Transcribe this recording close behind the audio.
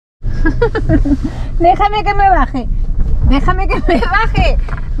Déjame que me baje. Déjame que me baje.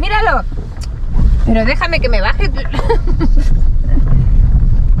 Míralo. Pero déjame que me baje.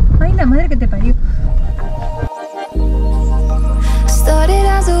 Ay, la madre que te parió. Started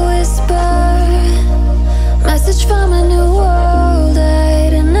as a whisper, message from a new world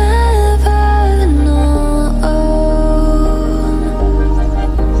I'd never known.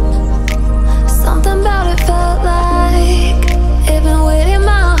 Something about it felt like it'd been waiting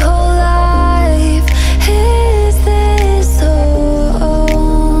my whole life. Is this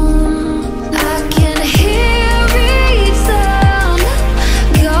home? I can hear each sound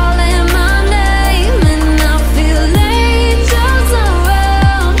calling my name, and I feel angels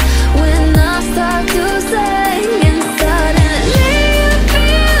around when I start to sing, and suddenly it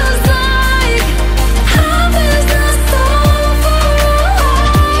feels like heaven's not so far away.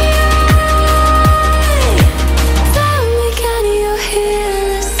 Tell me, can you hear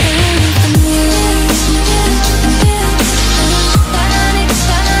the symphony?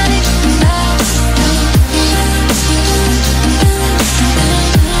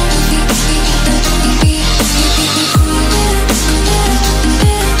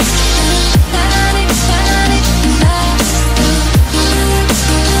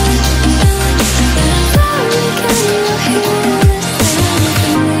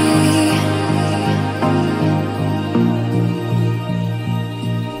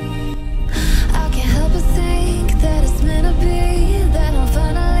 I can't help but think that it's meant to be, that I'm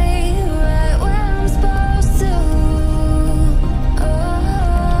finally right where I'm supposed to.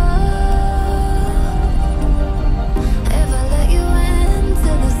 If I let you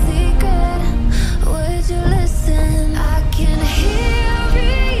into the secret, would you listen? I can hear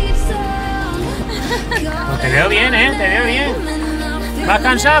each sound. Pues te veo bien, te veo bien. ¿Vas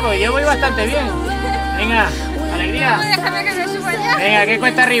cansado? Yo voy bastante bien. Venga, alegría. Déjame que me suba ya. Venga, que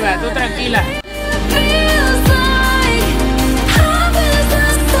cuesta arriba, tú tranquila. Feels like